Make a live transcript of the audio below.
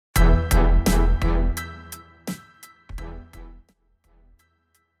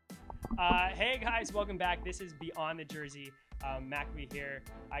Hey guys, welcome back. This is Beyond the Jersey. Macby here.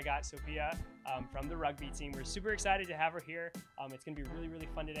 I got Sophia from the rugby team. We're super excited to have her here. It's going to be really, really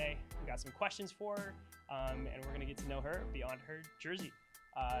fun today. We got some questions for her, and we're going to get to know her beyond her jersey.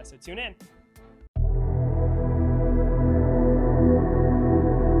 So tune in.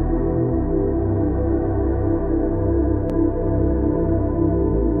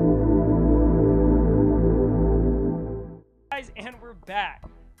 Guys, and we're back.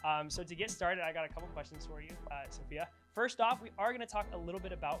 So to get started, I got a couple questions for you, Sophia. First off, we are going to talk a little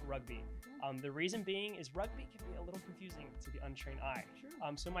bit about rugby. The reason being is rugby can be a little confusing to the untrained eye. Sure.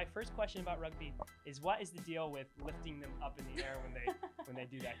 So my first question about rugby is, what is the deal with lifting them up in the air when they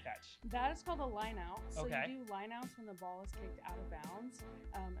do that catch? That is called a line out. So Okay. you do line outs when the ball is kicked out of bounds,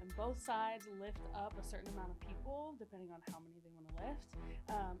 and both sides lift up a certain amount of people, depending on how many they want to lift,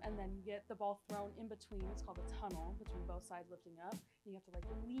 and then you get the ball thrown in between. It's called a tunnel between both sides lifting up. You have to like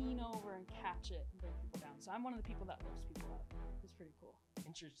lean over and catch it and bring people down. So I'm one of the people that lifts people up. It's pretty cool.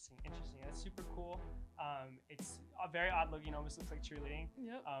 Interesting. That's super cool. It's very odd looking, almost looks like cheerleading,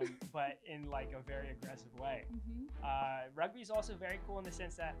 Yep. but in like a very aggressive way. Mm-hmm. Rugby is also very cool in the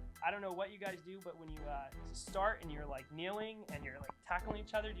sense that, I don't know what you guys do, but when you start and you're like kneeling and you're like tackling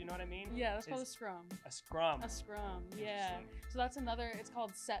each other, do you know what I mean? Yeah, that's called a scrum. A scrum. A scrum, yeah. So that's another, it's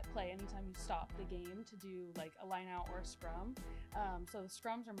called set play. Anytime you stop the game to do like a line out or a scrum. So the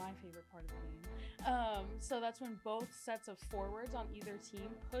scrums are my favorite part of the game. So that's when both sets of forwards on either team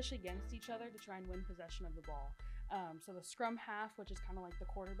push against each other to try and win possession of the ball. So the scrum half, which is kind of like the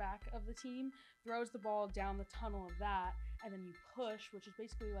quarterback of the team, throws the ball down the tunnel of that, and then you push, which is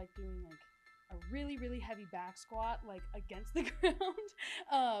basically like doing like a really, really heavy back squat, like against the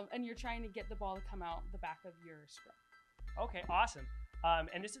ground, and you're trying to get the ball to come out the back of your scrum. Okay, awesome.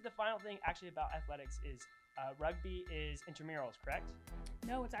 And this is the final thing actually about athletics is rugby is intramurals, correct?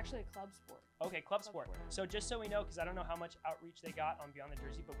 No, it's actually a club sport. Okay, club sport. So just so we know, because I don't know how much outreach they got on Beyond the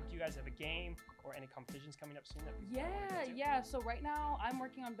Jersey, but would you guys have a game or any competitions coming up soon that we can Yeah. So right now I'm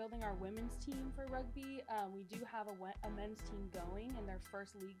working on building our women's team for rugby. We do have a men's team going, and their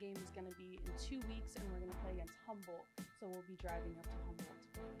first league game is going to be in 2 weeks, and we're going to play against Humboldt. So we'll be driving up to Humboldt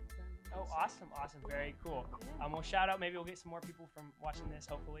to play against them. Oh, awesome. Very cool. Yeah. We'll shout out, maybe we'll get some more people from watching this,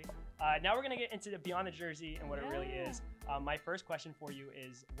 hopefully. Now we're going to get into the Beyond the Jersey and what it really is. My first question for you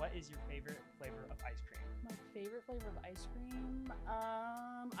is, what is your favorite flavor of ice cream? My favorite flavor of ice cream?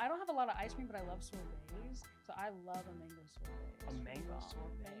 I don't have a lot of ice cream, but I love sorbets. So I love a mango sorbet. A mango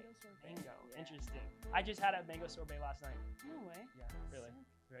sorbet. Mango sorbet. Mango. Yeah. Interesting. I just had a mango sorbet last night. No way. Yeah, really. Sick.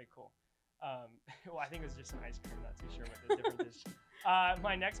 Very cool. Well, I think it was just an ice cream. Not too sure what the difference is.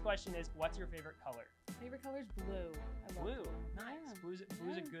 My next question is, what's your favorite color? Favorite color is blue. I love Blue. blue. Nice. Yeah.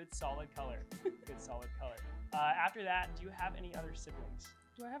 Blue's a good, solid color. After that, do you have any other siblings?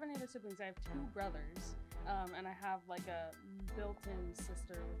 Do I have any other siblings? I have 2 brothers, and I have like a built-in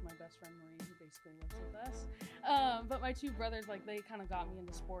sister with my best friend Marie, who basically lives with us. But my 2 brothers, like, they kind of got me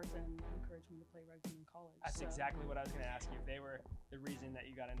into sports and encouraged me to play rugby in college. That's so. exactly what I was going to ask you. If they were the reason that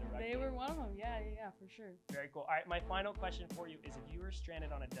you got into rugby. They were one of them. Yeah, for sure. Very cool. All right, my final question for you is, if you were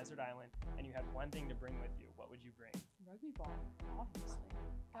stranded on a desert island and you had one thing to bring with you, what would you bring? Rugby ball, obviously.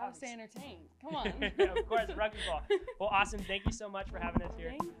 Gotta stay entertained. Come on. Of course, rugby ball. Well, awesome. Thank you so much for having us here.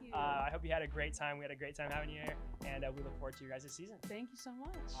 Thank you. I hope you had a great time. We had a great time having you here, and we look forward to your guys' season. Thank you so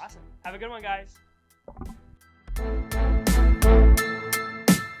much. Awesome. Have a good one, guys.